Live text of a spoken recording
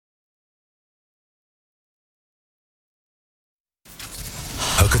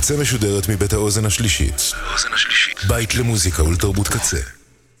הקצה משודרת מבית האוזן השלישית. בית למוזיקה ולתרבות קצה.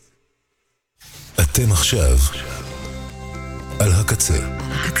 אתם עכשיו על הקצה.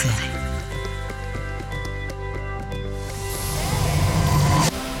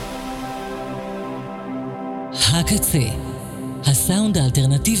 הקצה, הסאונד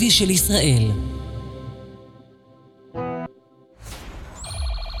האלטרנטיבי של ישראל.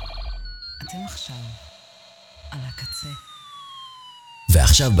 אתם עכשיו על הקצה.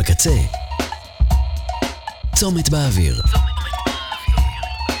 ועכשיו בקצה, צומת באוויר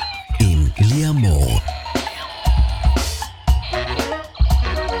עם ליה מור.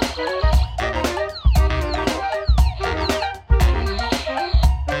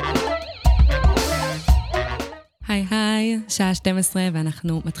 היי, שעה 12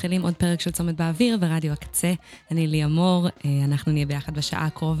 ואנחנו מתחילים עוד פרק של צומת באוויר ברדיו הקצה. אני ליה מור, אנחנו נהיה ביחד בשעה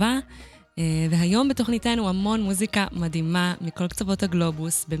הקרובה. והיום בתוכניתנו המון מוזיקה מדהימה מכל קצוות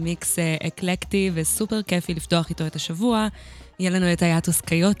הגלובוס, במיקס אקלקטי וסופר כיפי לפתוח איתו את השבוע. יהיה לנו את היאטוס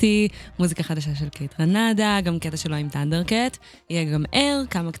קיוטי, מוזיקה חדשה של קייט רנדה, גם קטע שלו עם טנדרקט. יהיה גם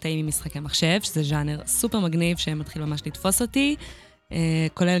כמה קטעים ממשחקי מחשב, שזה ז'אנר סופר מגניב שמתחיל ממש לתפוס אותי.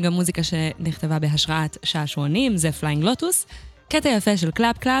 כולל גם מוזיקה שנכתבה בהשראת שעשועונים, זה פליינג לוטוס. קטע יפה של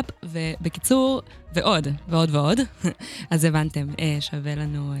קלאפ קלאפ, ובקיצור, ועוד, ועוד ועוד. אז הבנתם, שווה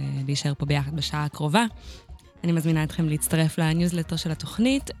לנו להישאר פה ביחד בשעה הקרובה. אני מזמינה אתכם להצטרף לניוזלטר של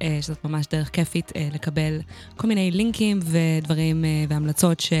התוכנית, שזאת ממש דרך כיפית לקבל כל מיני לינקים ודברים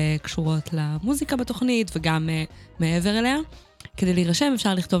והמלצות שקשורות למוזיקה בתוכנית, וגם מעבר אליה. כדי להירשם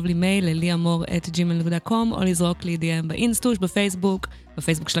אפשר לכתוב לי מייל ל-liamor@gmail.com, או לזרוק לי DM באינסטוש, בפייסבוק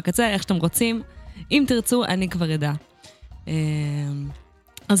של הקצה, איך שאתם רוצים. אם תרצו, אני כבר אדע.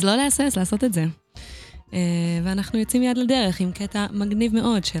 אז לא להסס, לעשות את זה. ואנחנו יוצאים יד לדרך עם קטע מגניב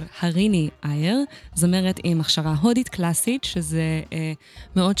מאוד של הריני אייר, זמרת עם הכשרה הודית קלאסית, שזה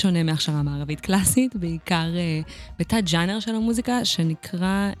מאוד שונה מהכשרה מערבית קלאסית, בעיקר בתת ג'אנר של המוזיקה,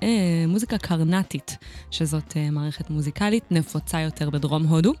 שנקרא מוזיקה קרנטית, שזאת מערכת מוזיקלית נפוצה יותר בדרום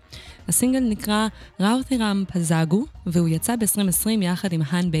הודו. הסינגל נקרא ראותירם פזאגו, והוא יצא ב-2020 יחד עם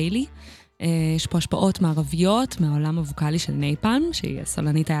האן ביילי. יש פה השפעות מערביות מהעולם הווקלי של נייפן, שהיא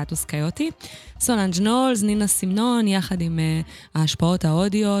סולנית היאטוס קיוטי. סולנג' נולס, נינה סימנון, יחד עם ההשפעות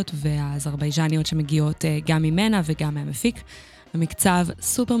ההודיות והאזרבייג'ניות שמגיעות גם ממנה וגם מהמפיק. המקצב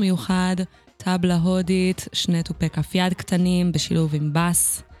סופר מיוחד, טבלה הודית, שני טופי כף יד קטנים בשילוב עם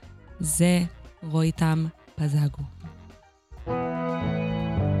בס. זה ראותירם פזאגו.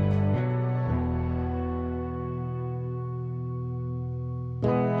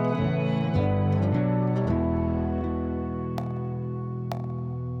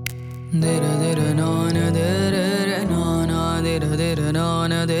 Dira dira na na dira na na dira dira na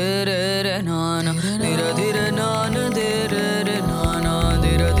na dira na na dira dira na na dira na na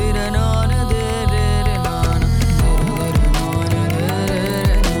dira dira na na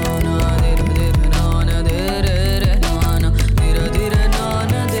dira na na dira dira na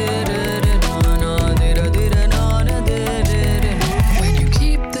na dira na na dira dira na na dira. When you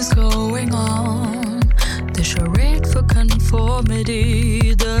keep this going on, the charade for conformity.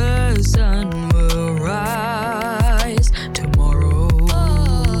 Sun will rise tomorrow.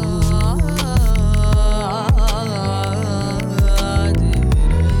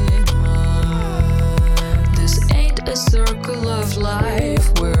 This ain't a circle of life.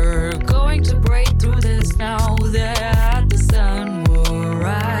 We're going to break through this now that the sun will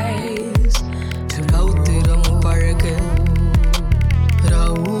rise. To Rautiram Parake,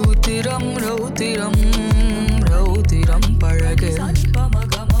 Rautiram, Rautiram, Rautiram Parake.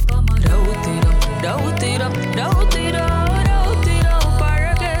 Rautiram, Rautiram, Rautiram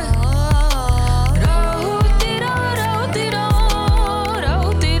Parake. Rautiram, Rautiram,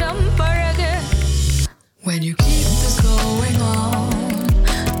 Rautiram Parake. When you keep this going on,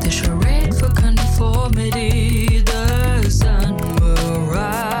 the charade for conformity, the sun will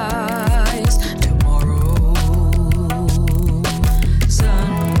rise tomorrow. Sun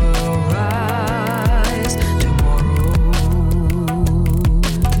will rise tomorrow.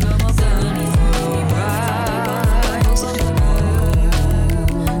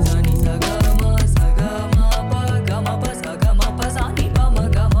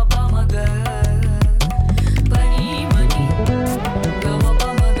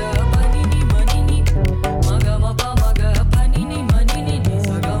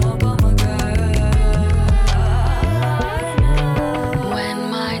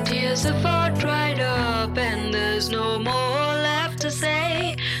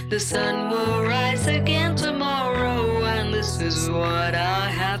 The sun will rise again tomorrow, and this is what I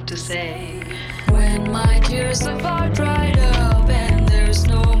have to say. When my tears have all dried up and there's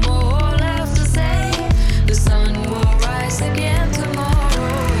no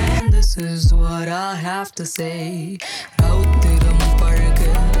have to say. Rautiram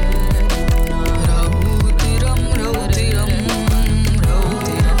parge, rautiram, rautiram,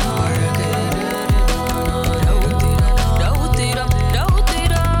 rautiram parge, rautiram, rautiram,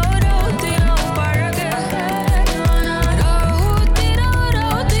 rautiram, rautiram parge, rautiram,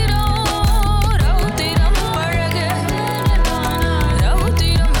 rautiram, rautiram parge,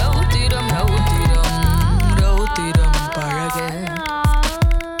 rautiram, rautiram, rautiram, rautiram parge,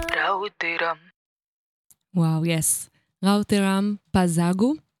 rautiram. וואו, יס. ראוטרם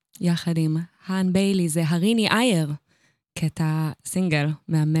פזגו, יחד עם האן ביילי, זה הריני אייר, קטע סינגל,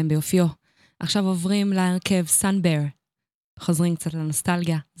 מהמם ביופיו. עכשיו עוברים להרכב סאנבר, חוזרים קצת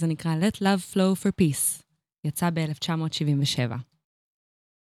לנוסטלגיה, זה נקרא Let Love Flow for Peace, יצא ב-1977.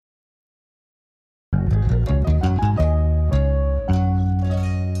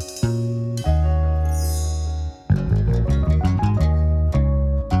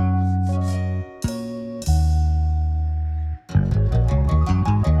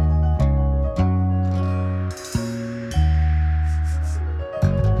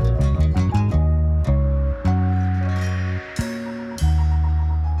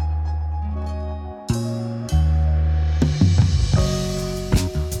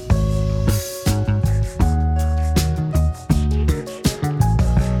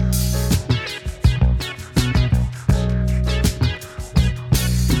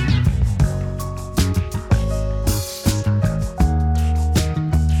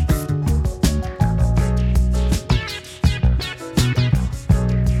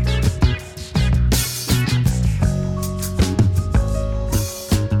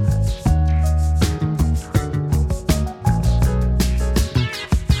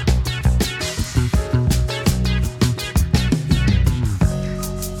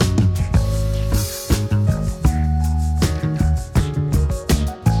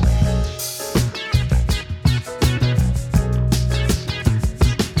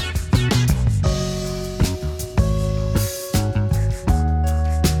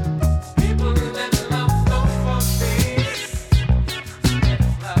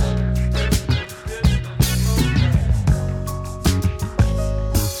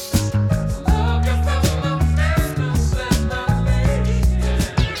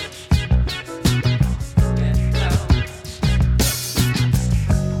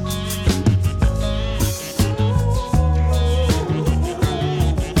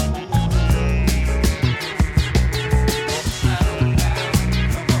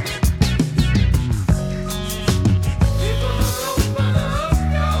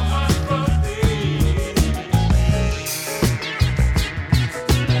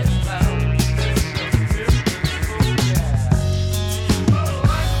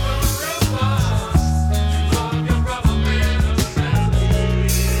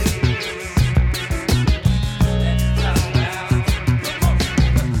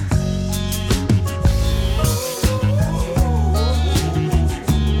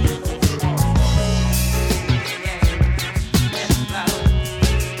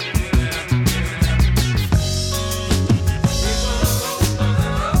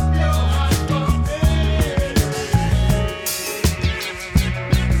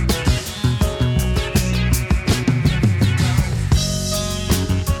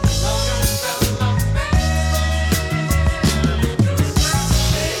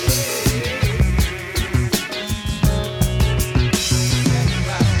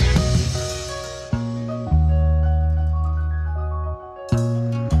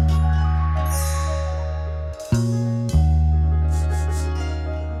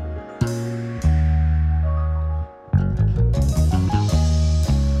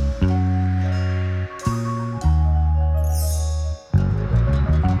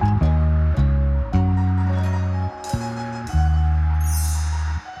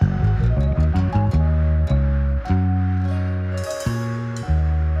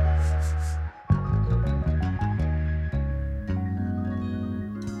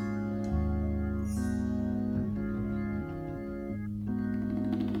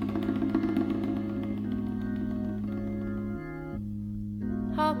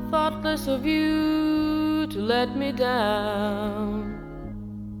 How thoughtless of you to let me down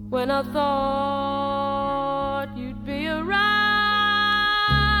when I thought you'd be around.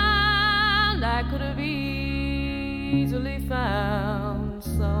 I could have easily found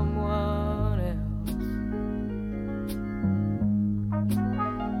someone else.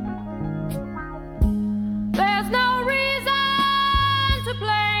 There's no reason to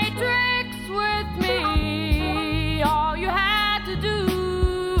play tricks with me. All you had to do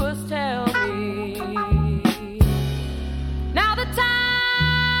was tell me. Now the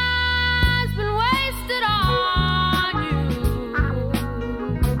time's been wasted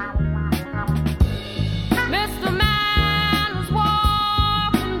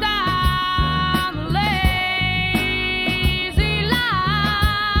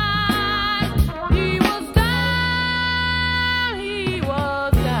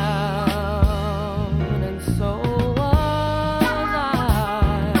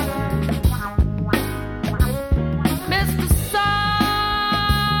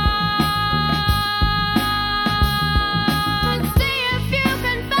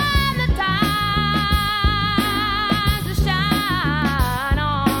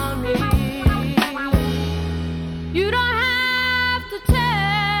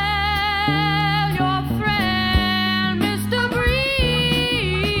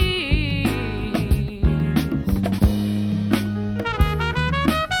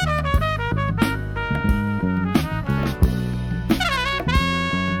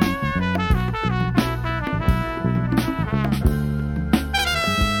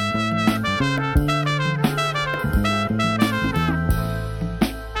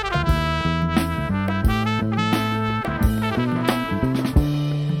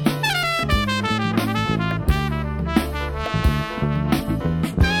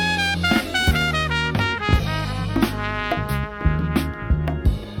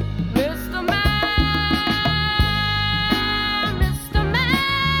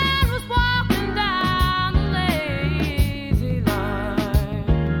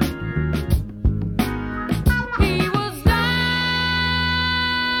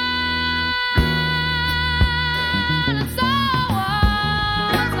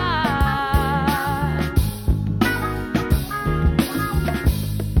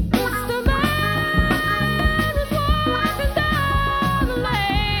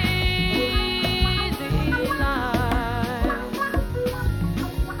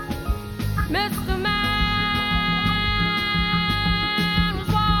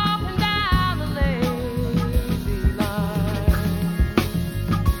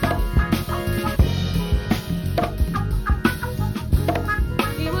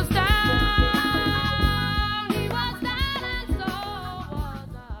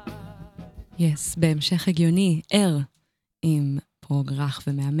יס, בהמשך הגיוני, עם פרוג רך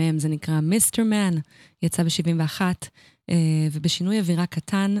ומהמם, זה נקרא מיסטר מן, יצא ב-71, ובשינוי אווירה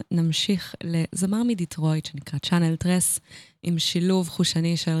קטן נמשיך לזמר מדיטרויט שנקרא צ'אנל טרס, עם שילוב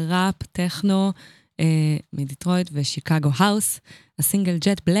חושני של ראפ, טכנו, מדיטרויט ושיקגו האוס. הסינגל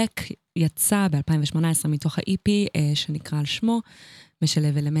ג'ט בלק יצא ב-2018 מתוך ה-EP שנקרא על שמו,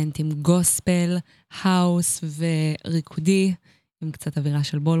 משלב אלמנטים גוספל, האוס וריקודי, עם קצת אווירה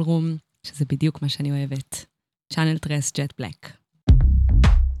של בולרום, שזה בדיוק מה שאני אוהבת. צ'אנל טרס, ג'ט בלק.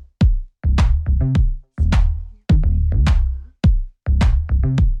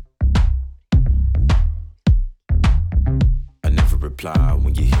 Reply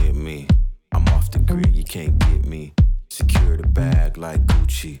when you hear me. I'm off the grid, you can't get me. Secure the bag like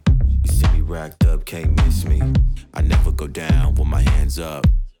Gucci. You see me racked up, can't miss me. I never go down with my hands up.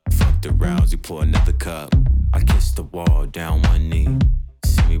 Fuck the rounds, you pour another cup. I kiss the wall down one knee.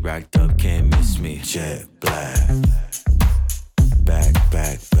 See me racked up, can't miss me. Jet black. Back,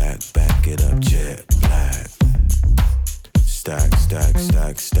 back, back, back it up, jet black. Stack, stack,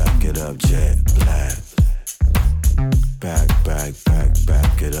 stack, stack it up, jet black. Back, back, back,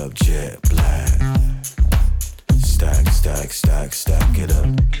 back it up, jet black. Stack, stack, stack, stack it up.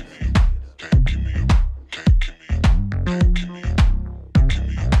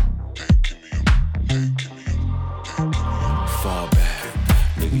 Fall back,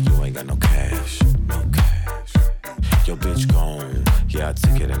 nigga, you ain't got no cash, no cash. Your bitch gone, yeah, I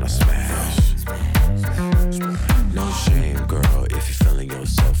took it and I smashed. No shame, girl, if you feeling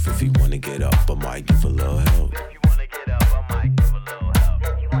yourself. If you wanna get up, I might give a little help.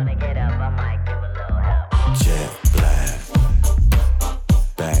 Jet black.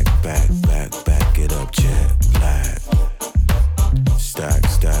 Back, back, back, back it up, jet black. Stack,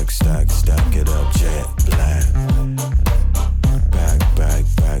 stack, stack, stack it up, jet black. Back, back,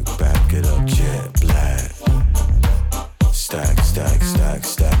 back, back it up, jet black. Stack, stack, stack,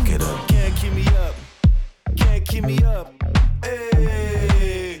 stack it up. Can't keep me up. Can't keep me up.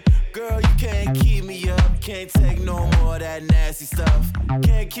 Hey, girl, you can't keep me up. Can't take no more of that nasty stuff.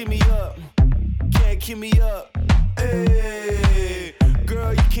 Can't keep me up. Can't keep me up. Hey,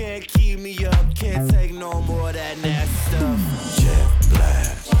 girl, you can't keep me up. Can't take no more of that nasty stuff. Jet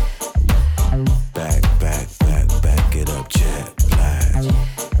black. Back, back, back, back it up, jet black.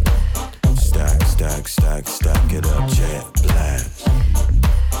 Stack, stack, stack, stack it up, jet black.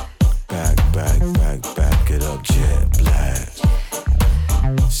 Back, back, back, back it up, jet black.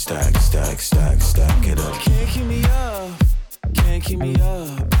 Stack, stack, stack, stack it up. Can't keep me up. Can't keep me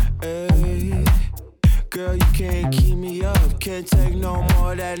up. Hey. Girl, you can't keep me up. Can't take no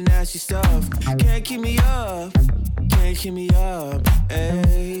more of that nasty stuff. Can't keep me up. Can't keep me up.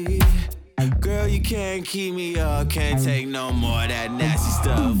 Hey. Girl, you can't keep me up. Can't take no more of that nasty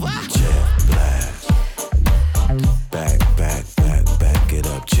stuff. Jet black. Back, back, back, back it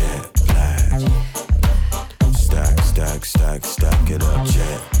up, jet black. Stack, stack, stack, stack it up,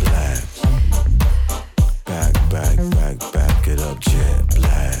 jet black. Back, back, back, back it up, jet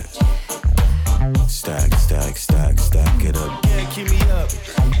black. Stack, stack, stack, stack it up. Can't keep me up.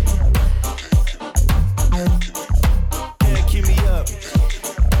 Can't keep me up.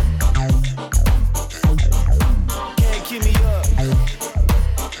 Can't keep me up.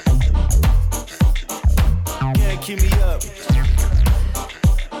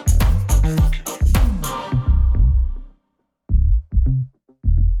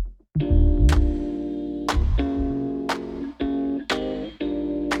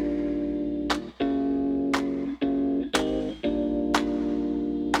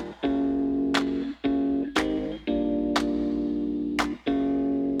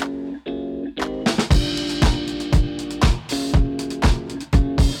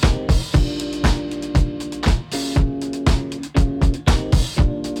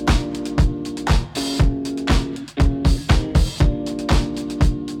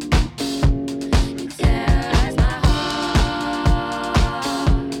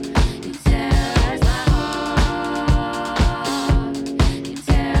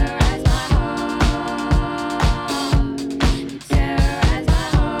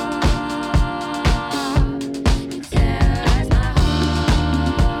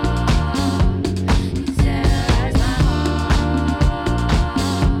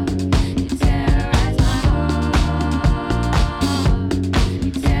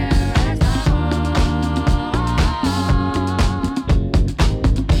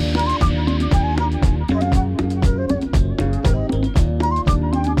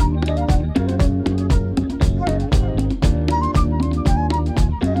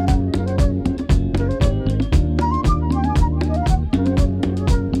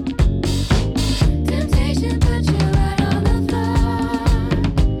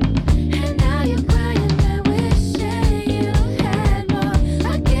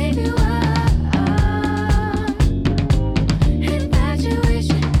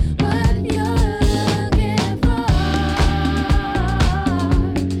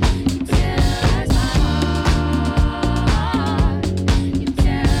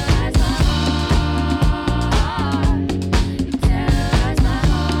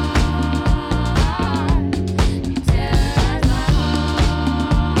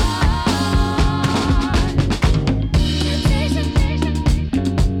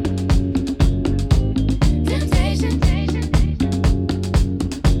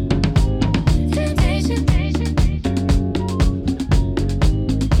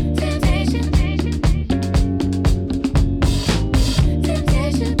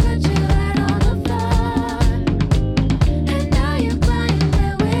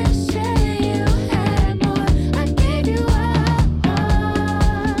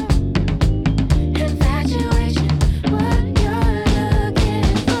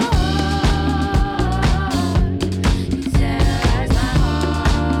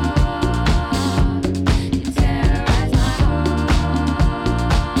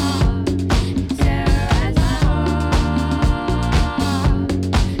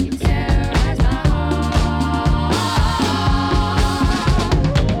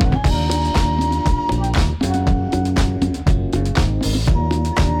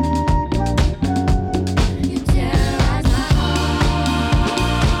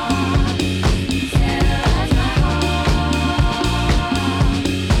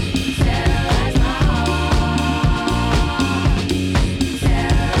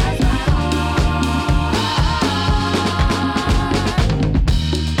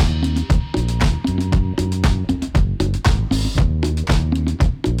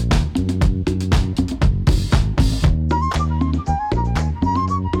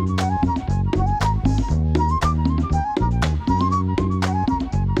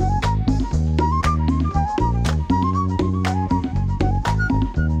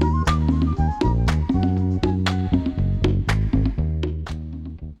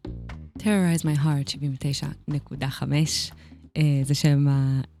 Terrorize My Heart, 79.5. זה שם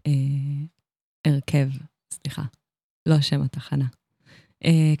ההרכב, סליחה, לא שם התחנה.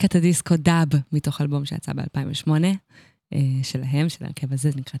 קטע דיסקו דאב, מתוך אלבום שיצא ב-2008, שלהם, של ההרכב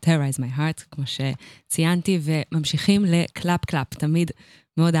הזה, זה נקרא Terrorize My Heart, כמו שציינתי, וממשיכים לקלאפ קלאפ. תמיד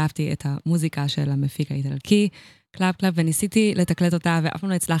מאוד אהבתי את המוזיקה של המפיק האיטלקי, קלאפ קלאפ, וניסיתי לתקלט אותה, ואף פעם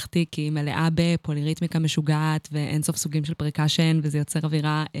לא הצלחתי, כי היא מלאה בפוליריתמיקה משוגעת, ואין סוף סוגים של פריקשן, וזה יוצר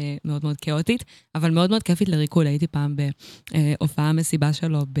אווירה מאוד מאוד כאוטית, אבל מאוד מאוד כיפית לריקוד. הייתי פעם בהופעה מסיבה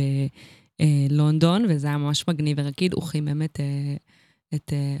שלו בלונדון, וזה היה ממש מגניב ורקיד, הוא חימם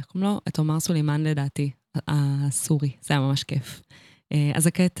את עומר סולימן לדעתי, הסורי, זה היה ממש כיף. אז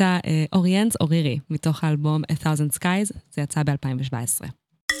הקטע אוריינס אורירי, מתוך האלבום A Thousand Skies, זה יצא ב-2017.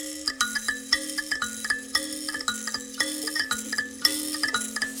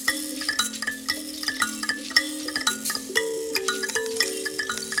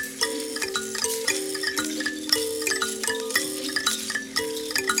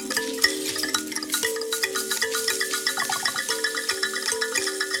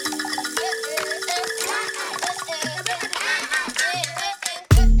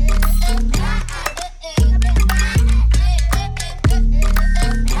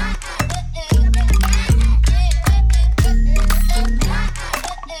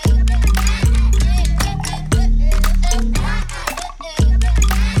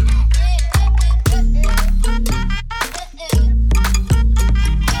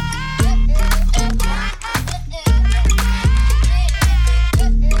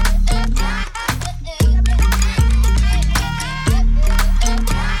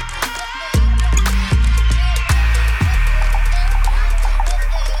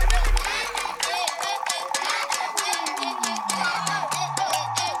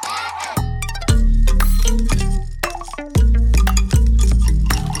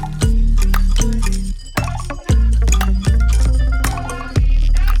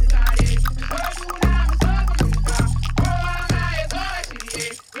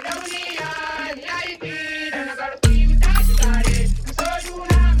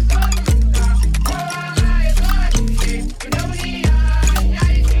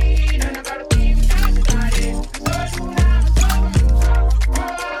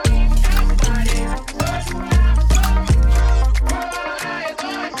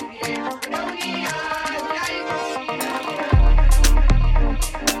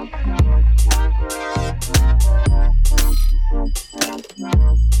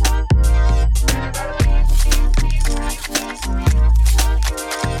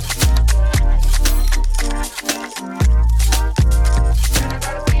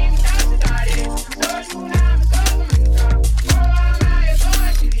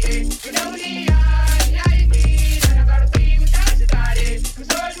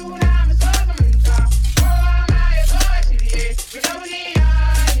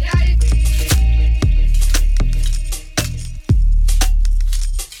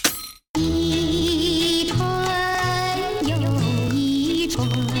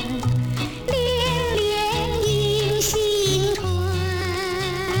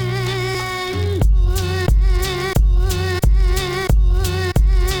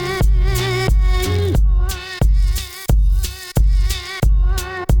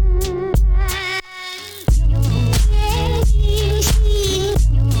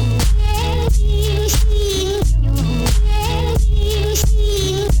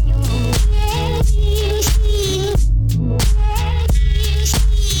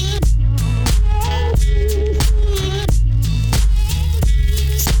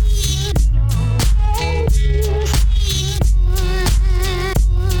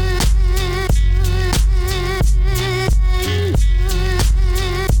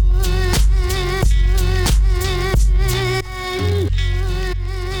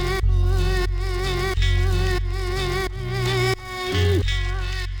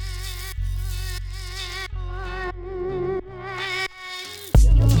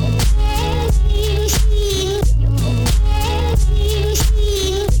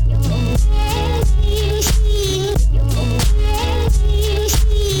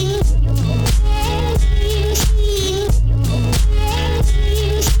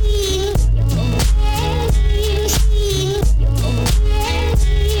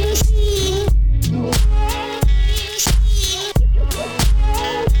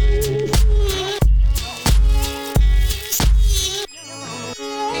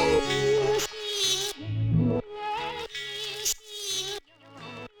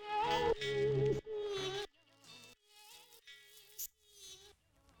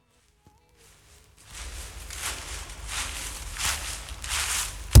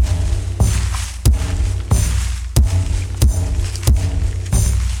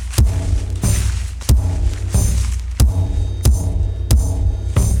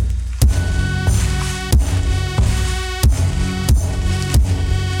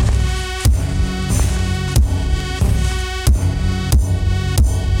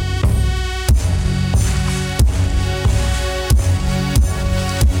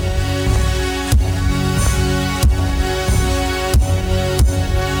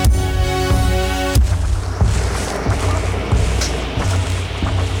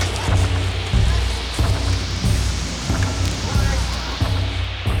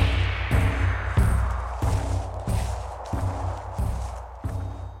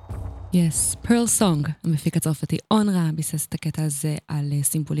 Yes, Pearl Song, המפיק הצרפתי אונרה, ביסס את הקטע הזה על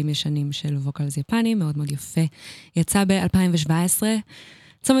סימפולים ישנים של ווקלס יפני, מאוד מאוד יפה. יצא ב-2017.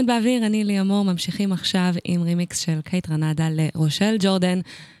 צומת באוויר, אני ליאמור, ממשיכים עכשיו עם רימיקס של קייט רנדה לרושל ג'ורדן.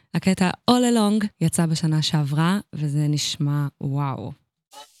 הקטע All Along יצא בשנה שעברה, וזה נשמע וואו.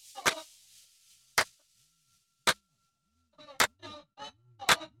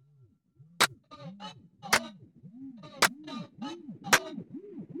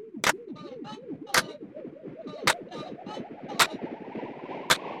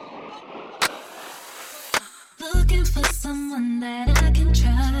 Looking for someone that I can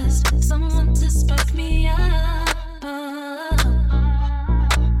trust, someone to spark me up.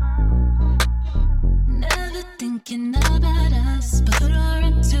 Never thinking about us, but put her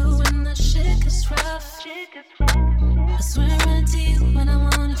into when the shit gets rough. I swear I run to you when I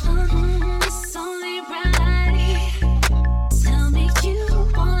want it. It's only right. Tell me you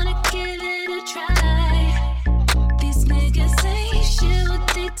wanna give it a try. These niggas ain't shit what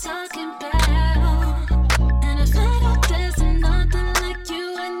they talking about.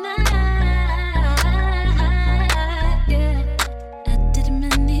 Yeah.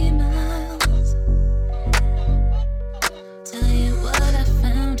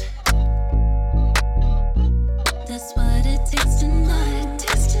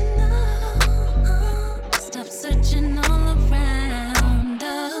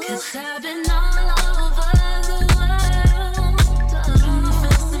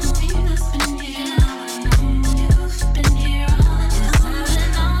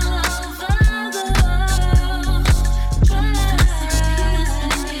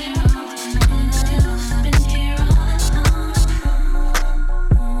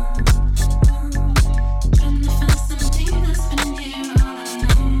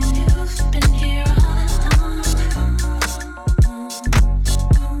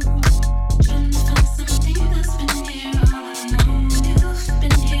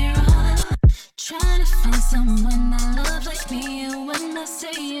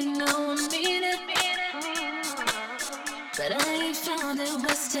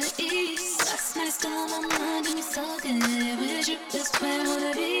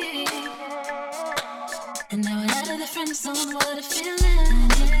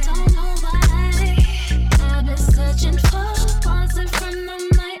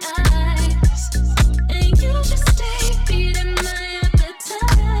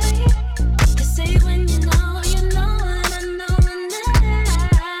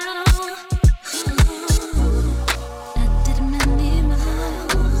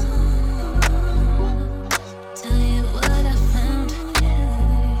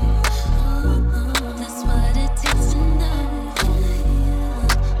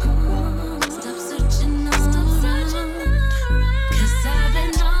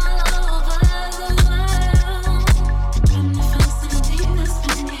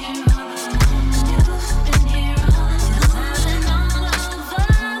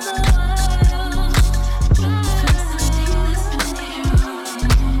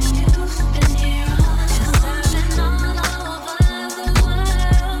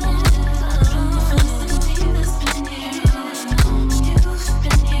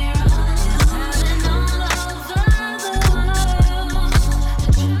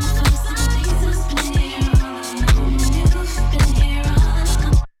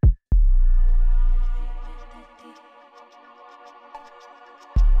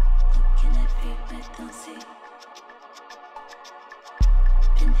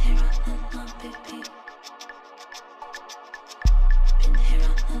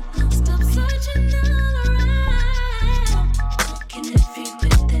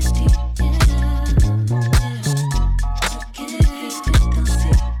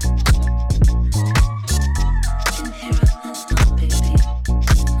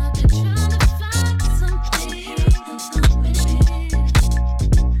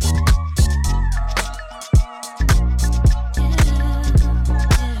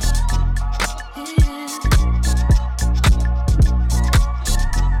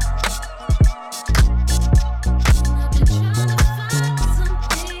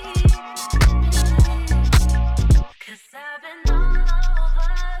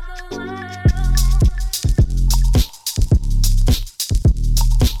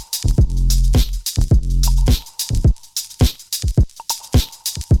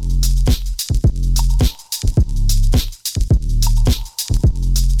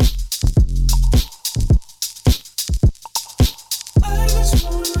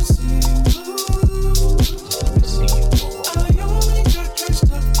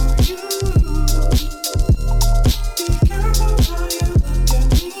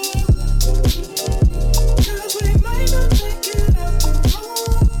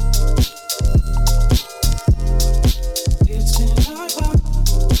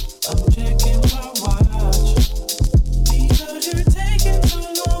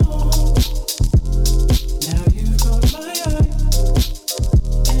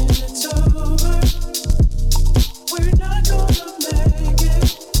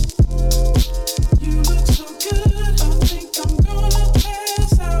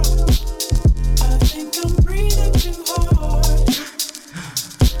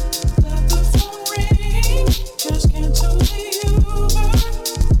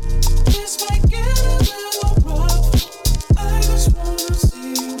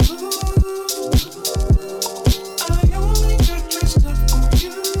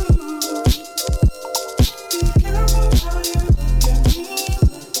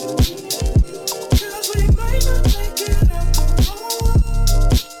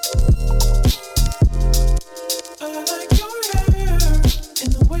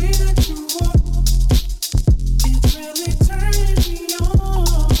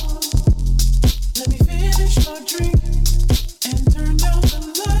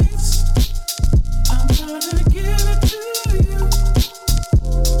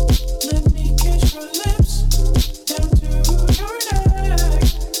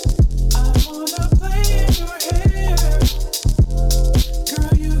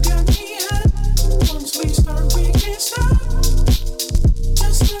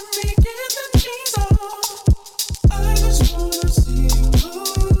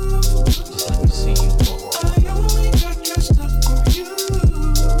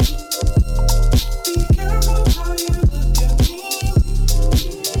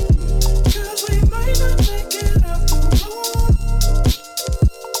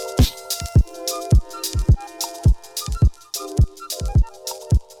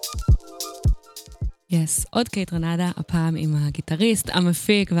 Yes, עוד קייט רנדה, הפעם עם הגיטריסט,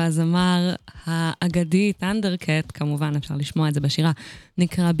 המפיק והזמר האגדי, תנדרקט, כמובן אפשר לשמוע את זה בשירה,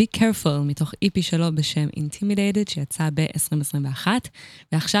 נקרא Be Careful, מתוך איפי שלו בשם Intimidated, שיצא ב-2021,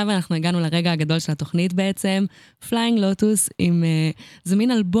 ועכשיו אנחנו הגענו לרגע הגדול של התוכנית בעצם, Flying Lotus, זה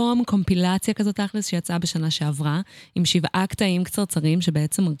מין אלבום, קומפילציה כזאת תכלס, שיצאה בשנה שעברה, עם 7 קטעים קצרצרים,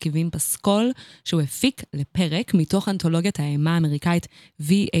 שבעצם מרכיבים פסקול, שהוא הפיק לפרק, מתוך אנתולוגיית האימה האמריקאית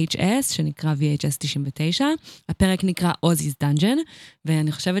VHS, שנקרא VHS 99, הפרק נקרא Ozzy's Dungeon,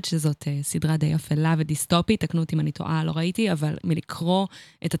 ואני חושבת שזאת סדרה די אפלה ודיסטופית, תקנו אותי אם אני טועה, לא ראיתי, אבל מלקרוא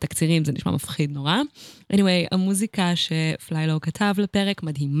את התקצירים זה נשמע מפחיד נורא. anyway, המוזיקה שפליילו כתב לפרק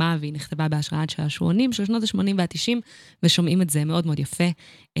מדהימה, והיא נכתבה בהשראת שעשועונים של שנות ה-80 וה-90, ושומעים את זה מאוד מאוד יפה.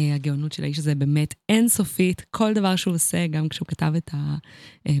 הגאונות של האיש הזה באמת אינסופית, כל דבר שהוא עושה, גם כשהוא כתב את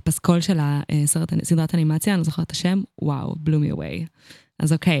הפסקול של סדרת אנימציה, אני זוכרת את השם, וואו, blew me away.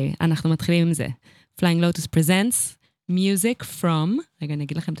 אז אוקיי, אנחנו מתחילים עם זה. Flying Lotus presents Music from, רגע אני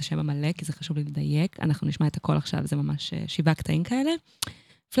אגיד לכם את השם המלא, כי זה חשוב לי לדייק, אנחנו נשמע את הכל עכשיו, זה ממש 7 קטעים כאלה.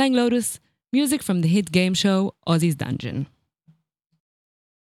 Flying Lotus, Music from the hit game show, Ozzy's Dungeon.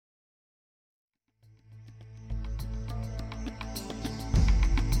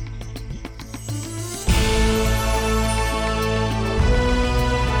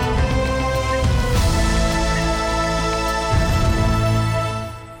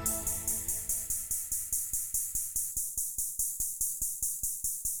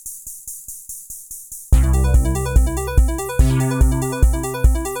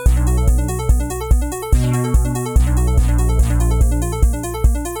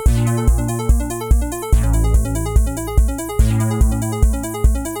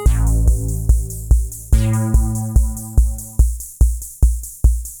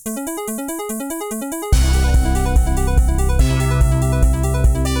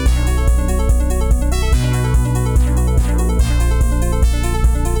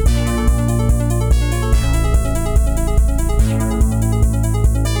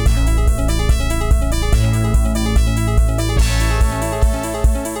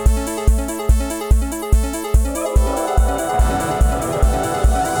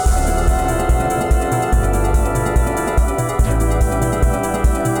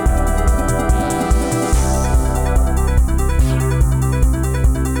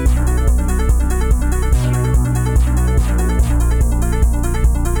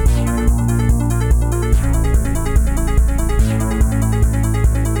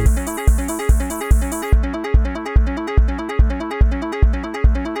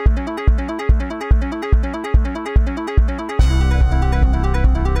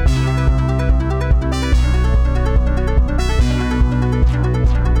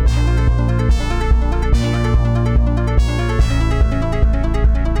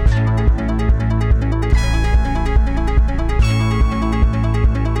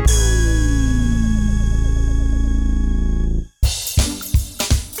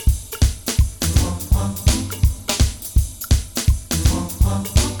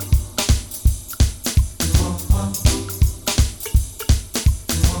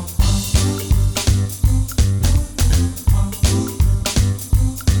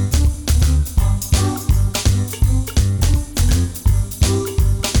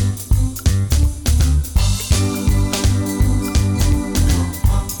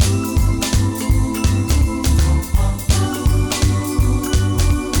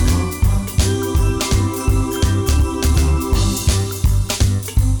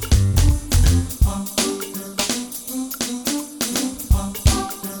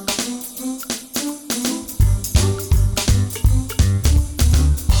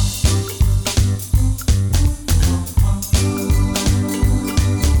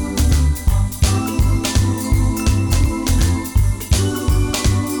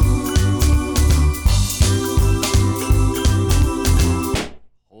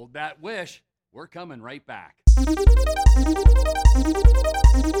 We're coming right back.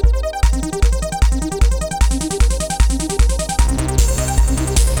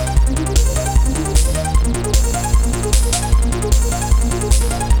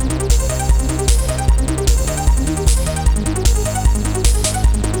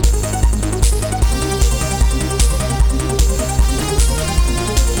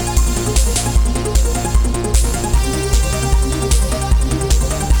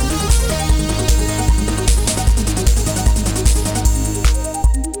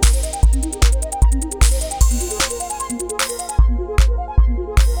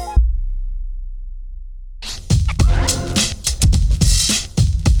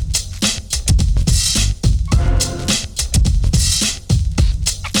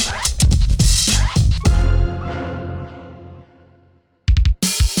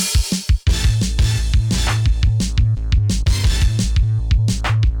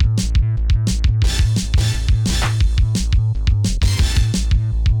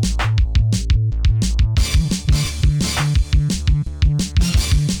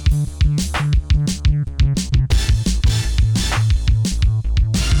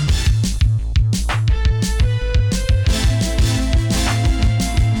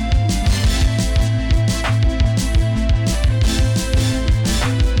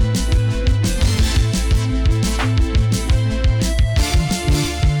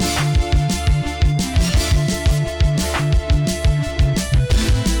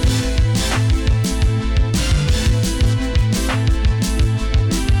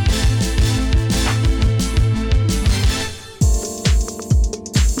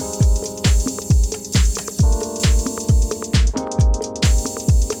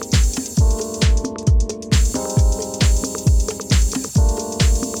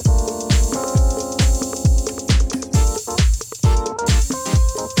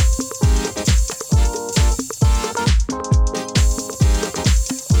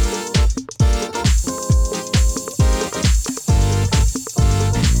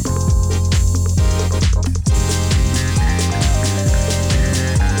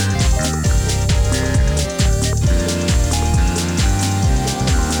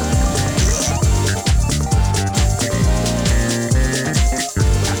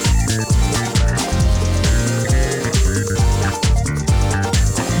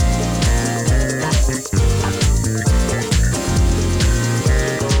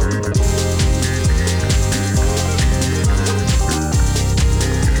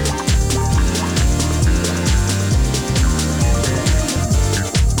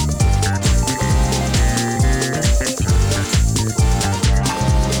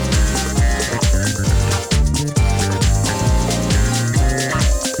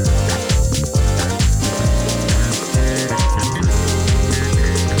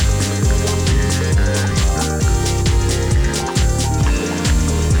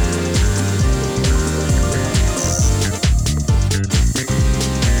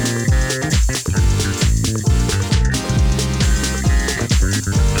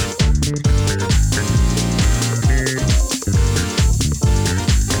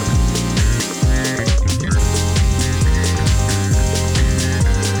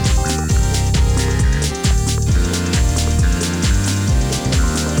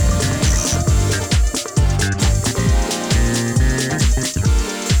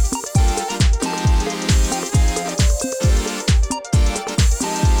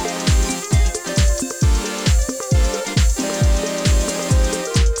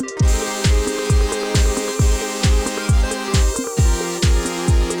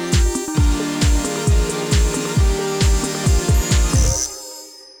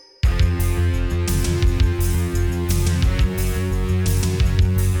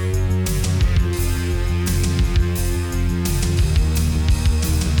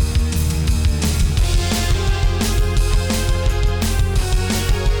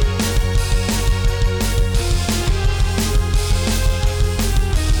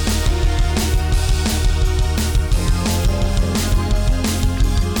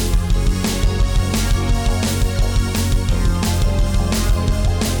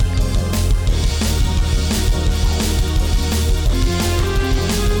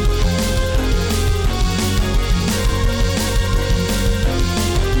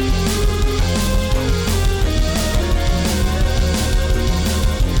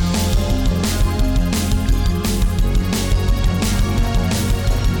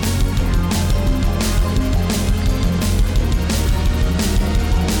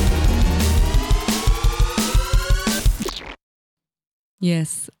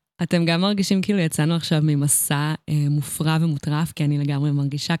 Yes. אתם גם מרגישים כאילו יצאנו עכשיו ממסע מופרע ומוטרף, כי אני לגמרי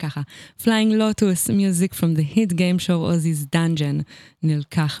מרגישה ככה. Flying Lotus, Music from the hit game show Ozzy's Dungeon,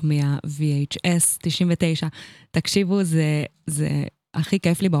 נלקח מה-VHS 99. תקשיבו, זה הכי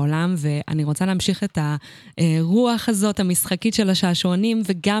כיף לי בעולם, ואני רוצה להמשיך את הרוח הזאת, המשחקית של השעשועונים,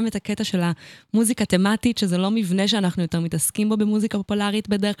 וגם את הקטע של המוזיקה תמטית, שזה לא מבנה שאנחנו יותר מתעסקים בו במוזיקה פופולרית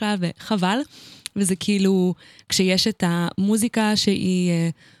בדרך כלל, וחבל. וזה כאילו, כשיש את המוזיקה שהיא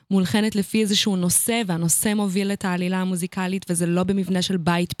מולחנת לפי איזשהו נושא, והנושא מוביל את העלילה המוזיקלית, וזה לא במבנה של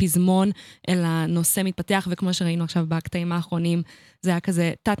בית פזמון, אלא נושא מתפתח, וכמו שראינו עכשיו בקטעים האחרונים, זה היה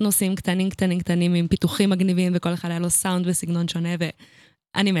כזה תת נושאים קטנים, עם פיתוחים מגניבים, וכל אחד היה לו סאונד וסגנון שונה,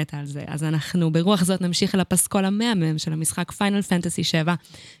 ואני מתה על זה. אז אנחנו ברוח זאת נמשיך אל הפסקול המהמם של המשחק פיינל פנטסי 7,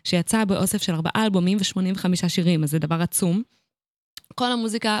 שיצא באוסף של 4 אלבומים ו85 שירים, אז זה דבר עצום. כל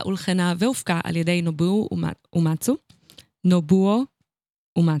המוזיקה הולחנה והופקה על ידי נובואו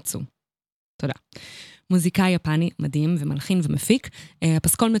אומאצו. תודה. מוזיקאי יפני מדהים ומלחין ומפיק.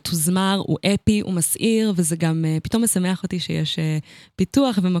 הפסקול מתוזמר, הוא אפי, הוא מסעיר, וזה גם פתאום משמח אותי שיש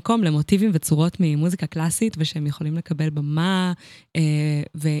פיתוח ומקום למוטיבים וצורות ממוזיקה קלאסית, ושהם יכולים לקבל במה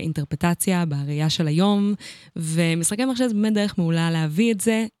ואינטרפטציה בראייה של היום, ומשחקי מחשב זה באמת דרך מעולה להביא את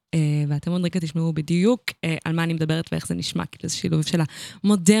זה, ואתם עוד רגע תשמעו בדיוק על מה אני מדברת ואיך זה נשמע, כאילו זה שילוב של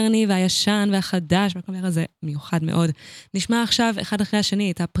המודרני והישן והחדש, והכל הזה מיוחד מאוד. נשמע עכשיו אחד אחרי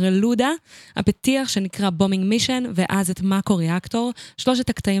השני את הפרלודה, הפתיח שנקרא בומינג מישן, ואז את מאקו ריאקטור, 3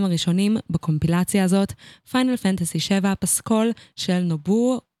 הקטעים הראשונים בקומפילציה הזאת, פיינל פנטסי 7, פסקול של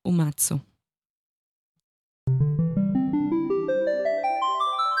נובואו אומאצו.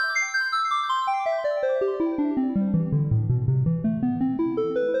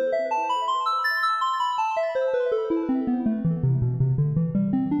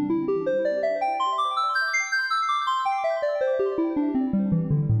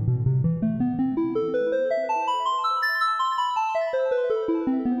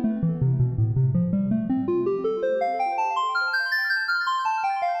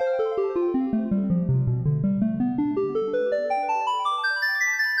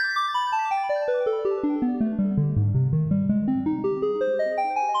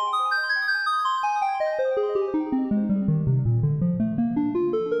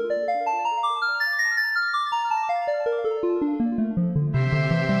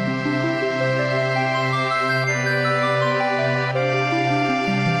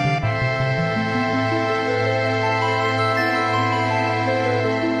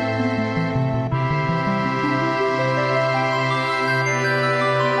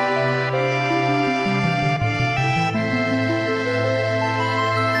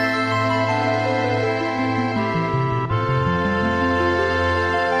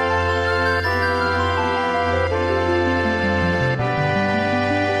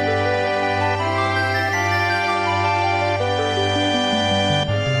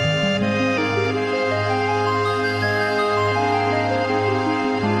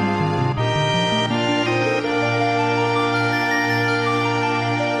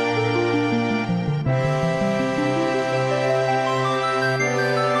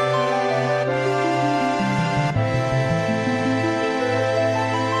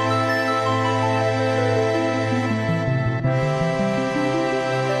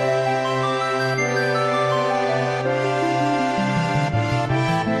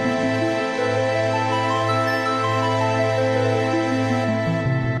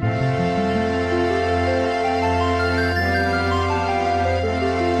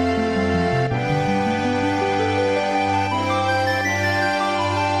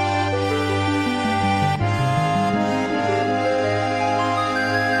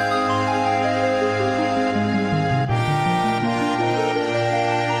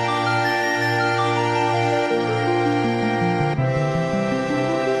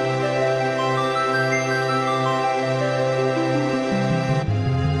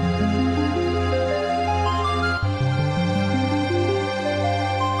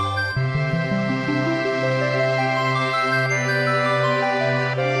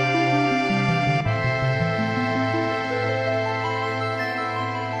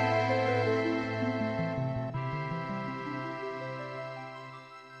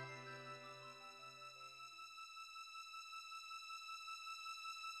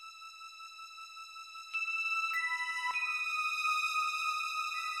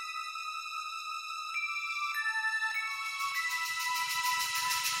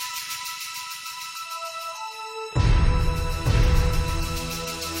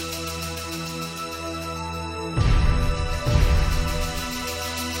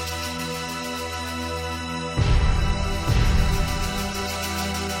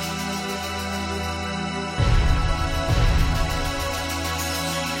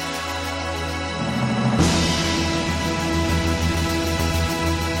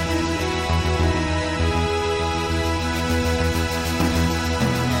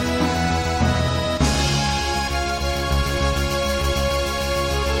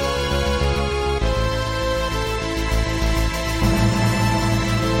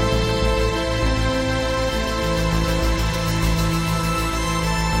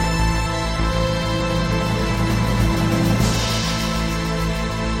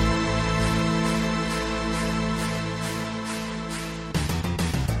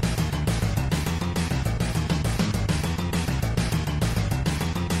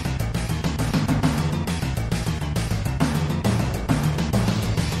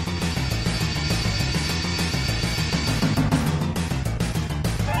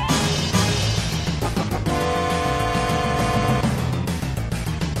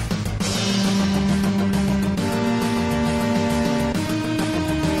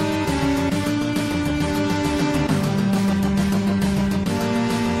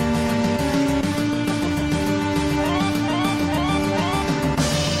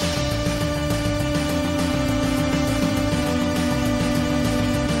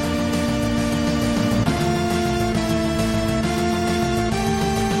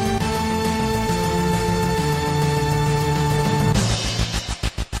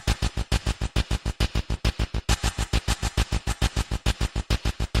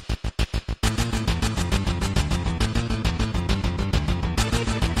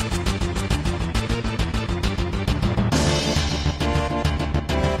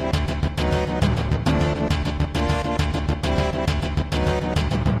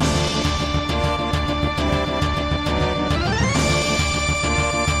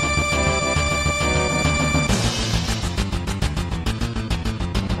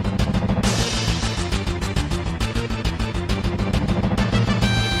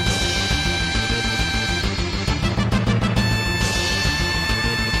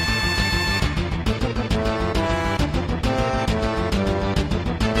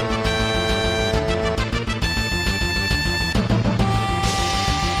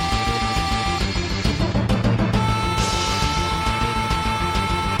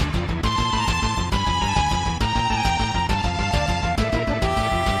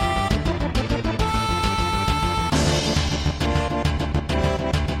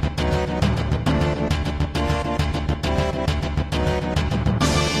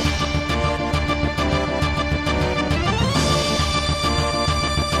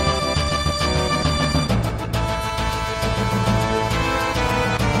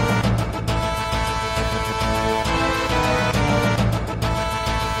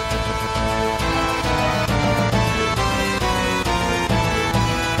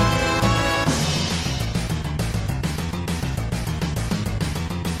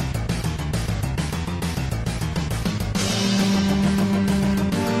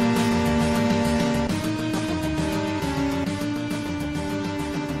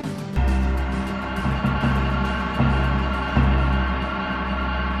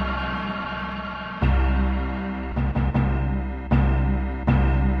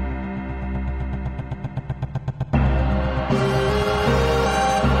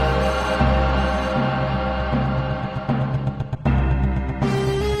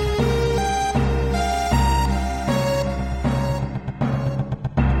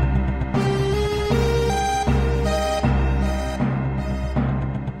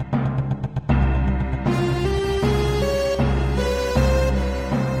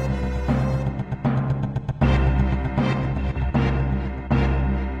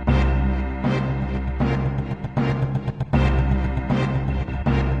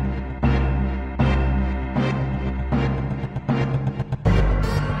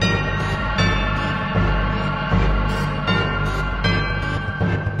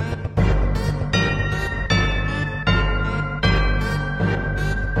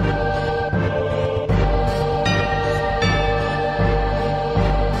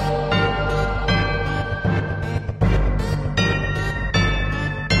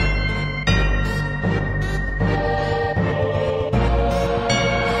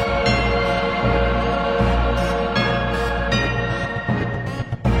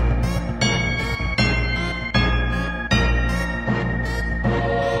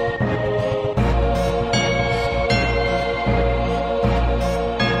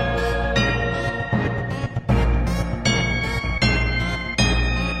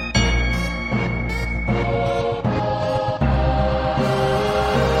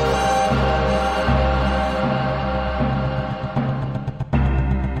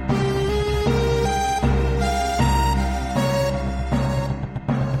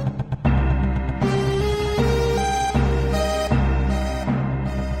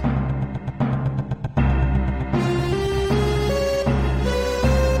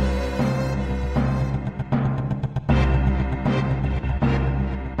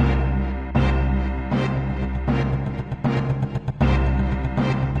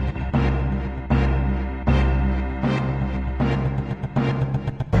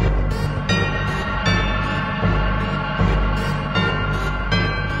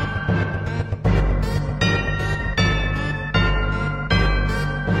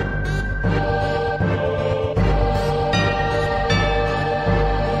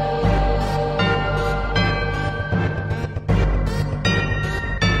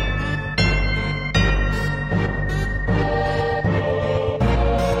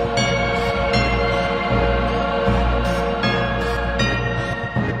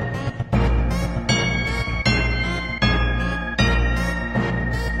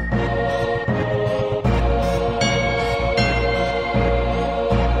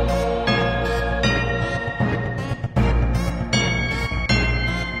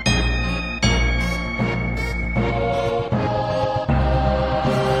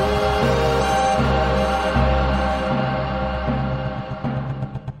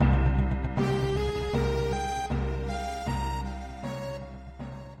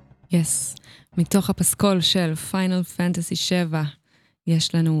 Yes. מתוך הפסקול של Final Fantasy 7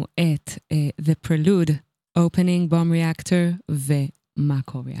 יש לנו את The Prelude, Opening Bomb Reactor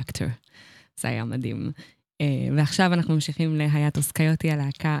ו-Mako Reactor. זה היה מדהים. ועכשיו אנחנו ממשיכים להיאטוס קויוטי,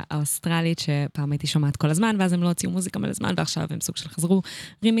 הלהקה האוסטרלית שפעם הייתי שומעת כל הזמן, ואז הם לא הוציאו מוזיקה מלא זמן, ועכשיו הם סוג של חזרו.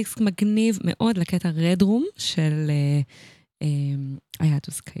 רימיקס מגניב מאוד לקטע Red Room של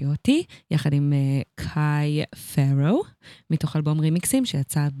היאטוס קויוטי, יחד עם קאי פרו, מתוך אלבום רימיקסים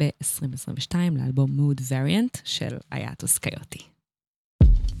שיצא ב-2022 לאלבום Mood Variant של היאטוס קויוטי.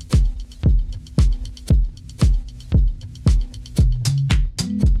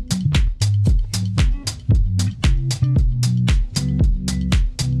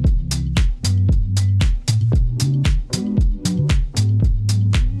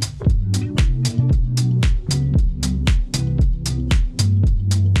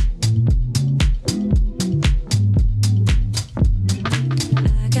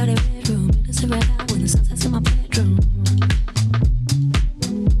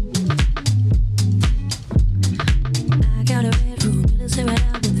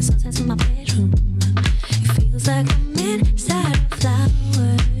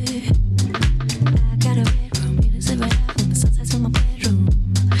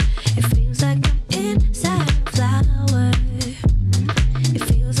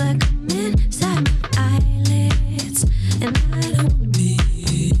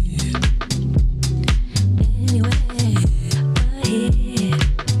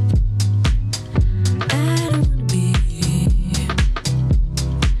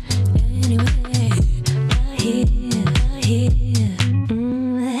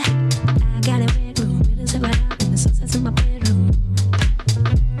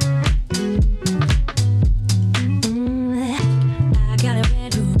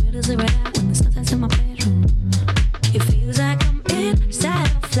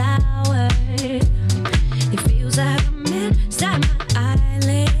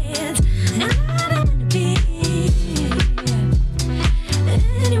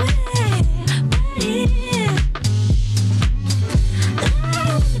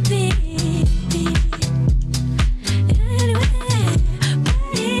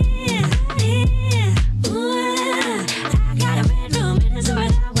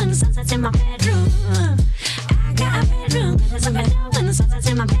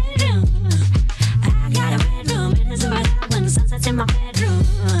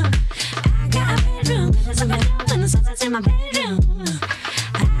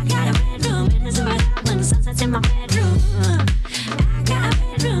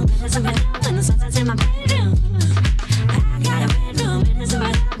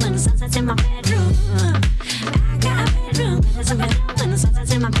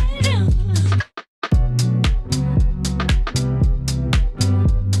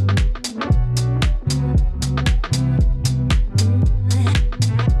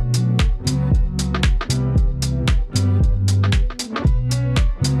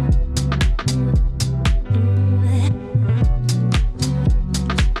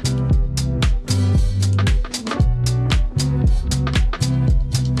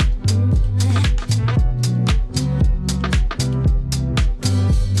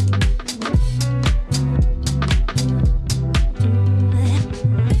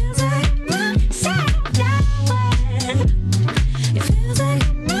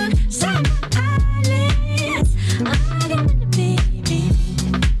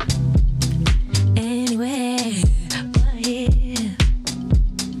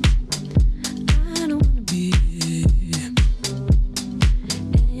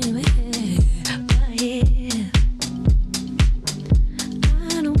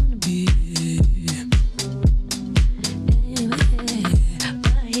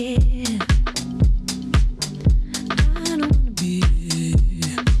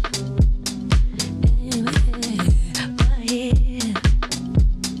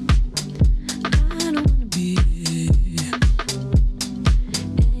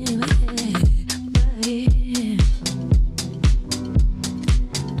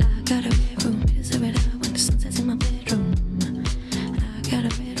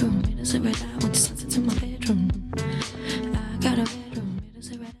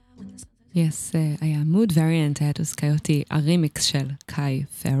 היה Mood Variant, היאטוס קויוטי, הרימיקס של קאי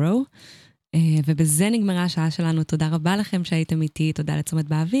פרו. ובזה נגמרה השעה שלנו. תודה רבה לכם שהייתם איתי, תודה לצומת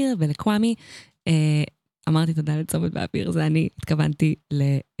באוויר ולקוואמי. אמרתי תודה לצומת באוויר, זה אני התכוונתי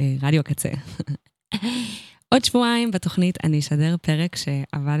לרדיו הקצה. עוד שבועיים בתוכנית אני אשדר פרק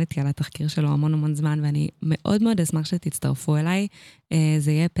שעבדתי על התחקיר שלו המון זמן, ואני מאוד מאוד אשמח שתצטרפו אליי.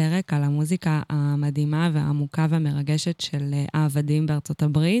 זה יהיה פרק על המוזיקה המדהימה והעמוקה והמרגשת של העבדים בארצות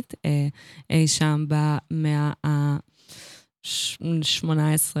הברית, אי שם במאה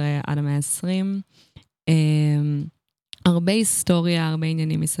ה-18 עד המאה ה-20. הרבה היסטוריה, הרבה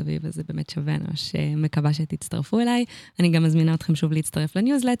עניינים מסביב, אז זה באמת שווה, אני ממש מקווה שתצטרפו אליי. אני גם מזמינה אתכם שוב להצטרף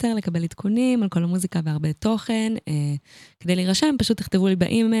לניוזלטר, לקבל עדכונים על כל המוזיקה והרבה תוכן. כדי להירשם, פשוט תכתבו לי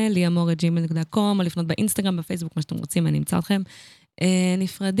באימייל, liamor@gmail.com, או לפנות באינסטגרם, בפייסבוק, מה שאתם רוצים, אני אמצא אתכם.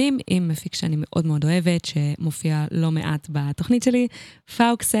 נפרדים עם מפיק שאני מאוד מאוד אוהבת, שמופיע לא מעט בתוכנית שלי,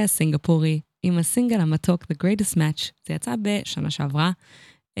 פאוקסה סינגפורי, עם הסינגל המתוק, The Greatest Match. זה יצא בשנה שעברה.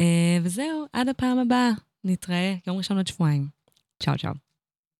 וזהו, עד הפעם הבאה. נתראה יום ראשון עוד שבועיים. צ'או צ'או.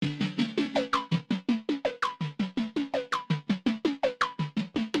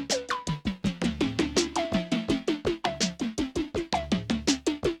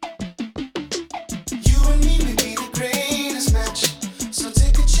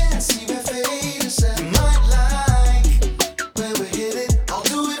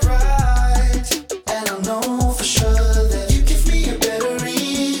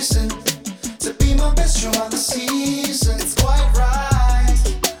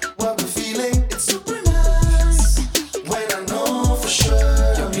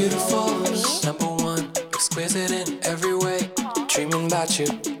 You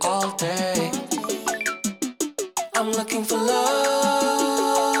all day. I'm looking for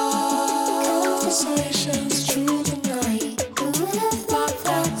love. Conversations through the night. Thought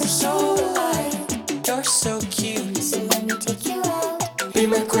that we're so alike. You're so cute, so let me take you out. Be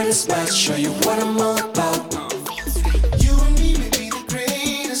my greatest match, show you what I'm all about.